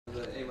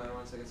minor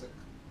 1 second.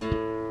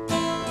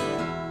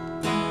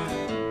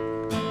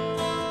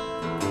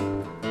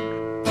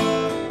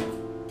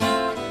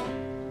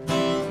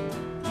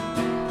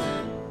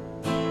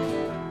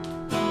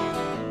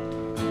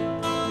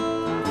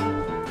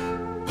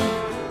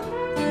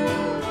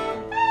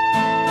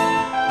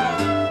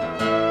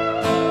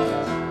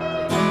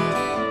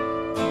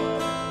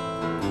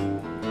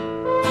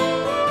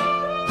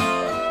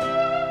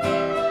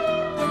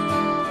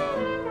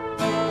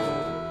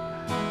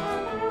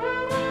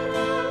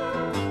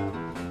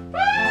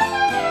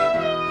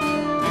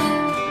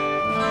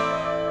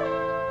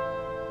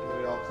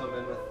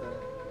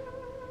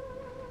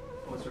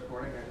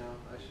 Recording right now.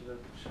 I should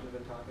have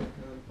been talking.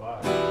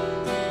 Bye.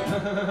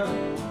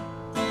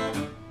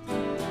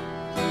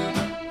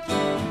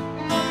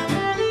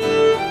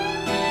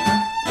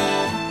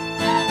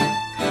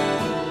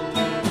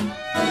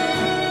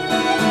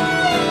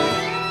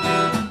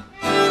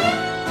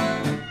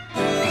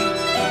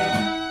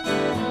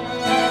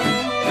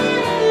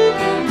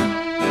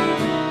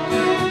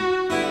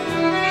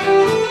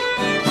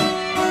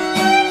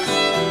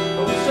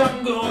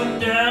 I'm going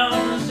down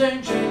to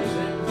St. James.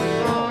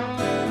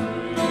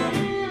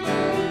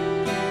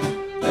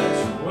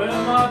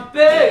 My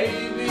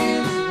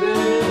baby's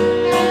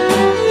bed,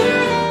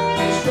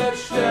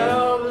 stretched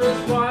out with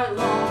this white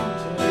long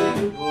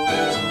table,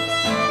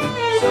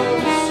 so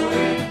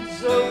sweet,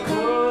 so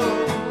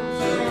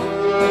cozy.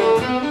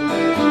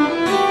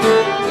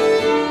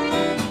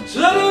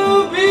 So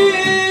be,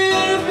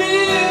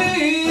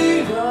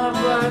 God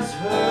bless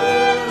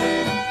her,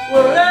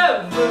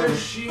 wherever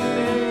she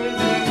may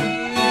be,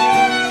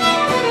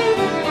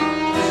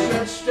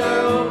 stretched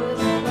out with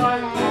this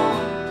white long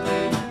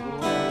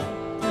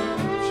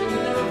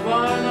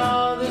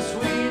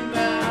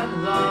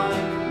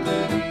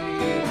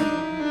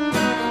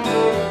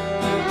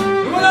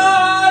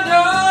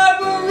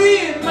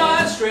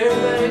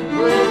straight-leg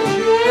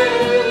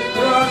bridges,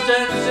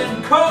 Protestants in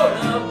coat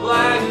and a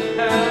black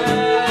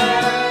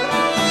hat.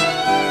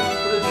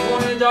 Put a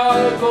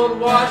 $20 gold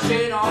watch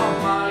ain't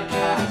on my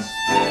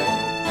casket,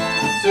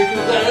 so you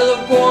can let the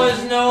boys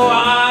know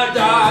I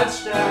died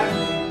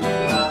standing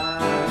by.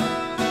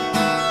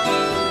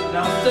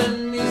 Now send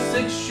me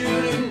 6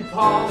 shooting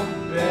Paul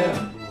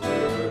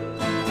Bedward.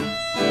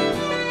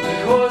 The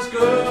chorus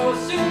girl,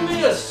 sing me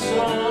a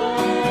song.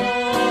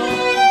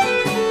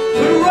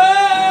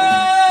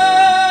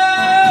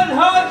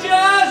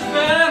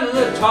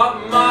 Top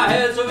of my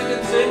head so we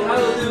can sing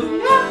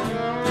hallelujah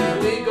as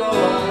we go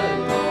along.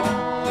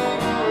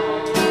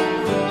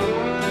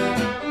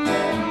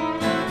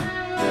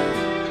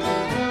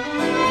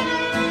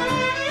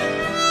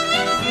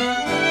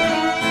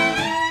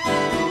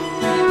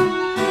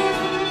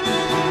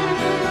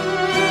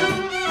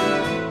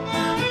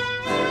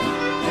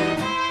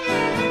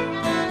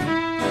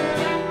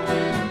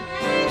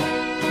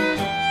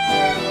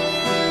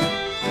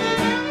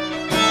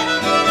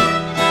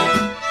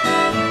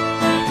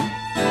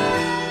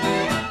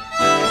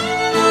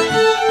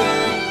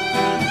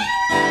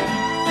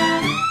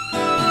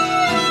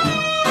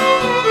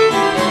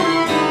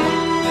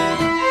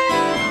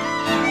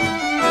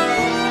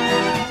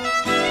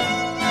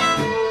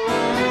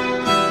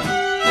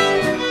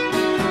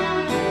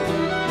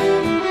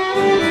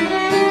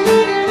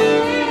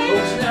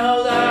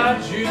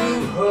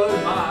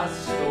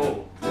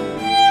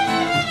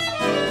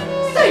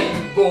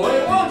 Boy,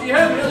 why don't you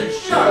have another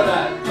shot of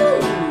that?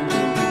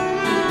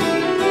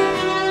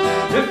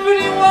 If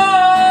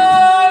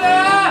anyone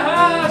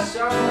asks,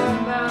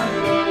 I'm at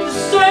the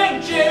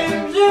St.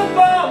 James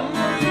infirmary.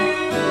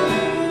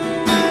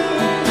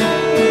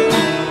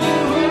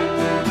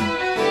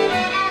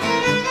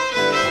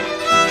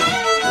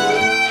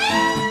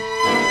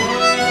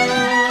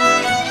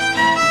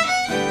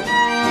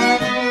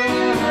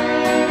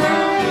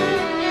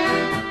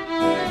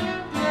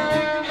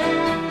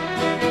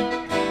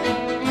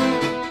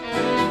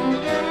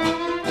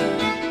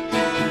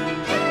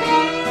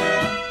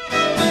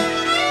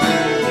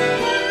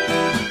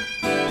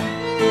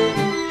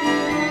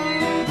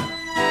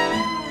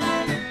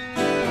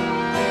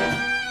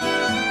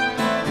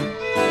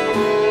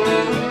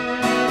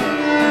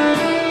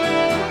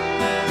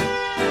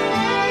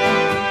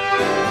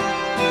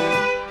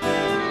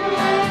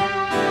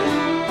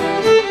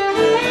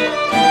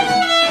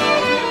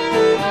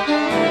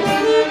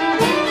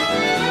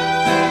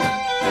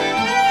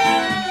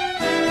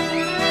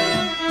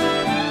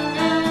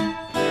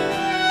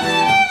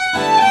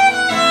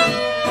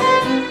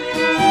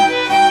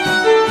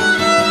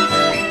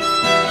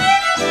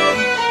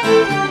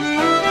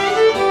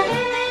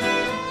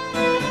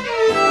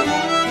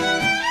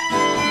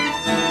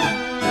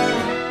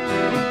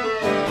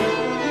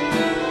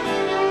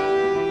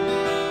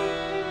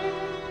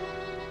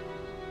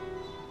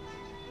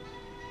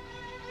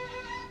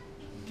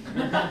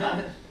 Ha ha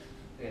ha.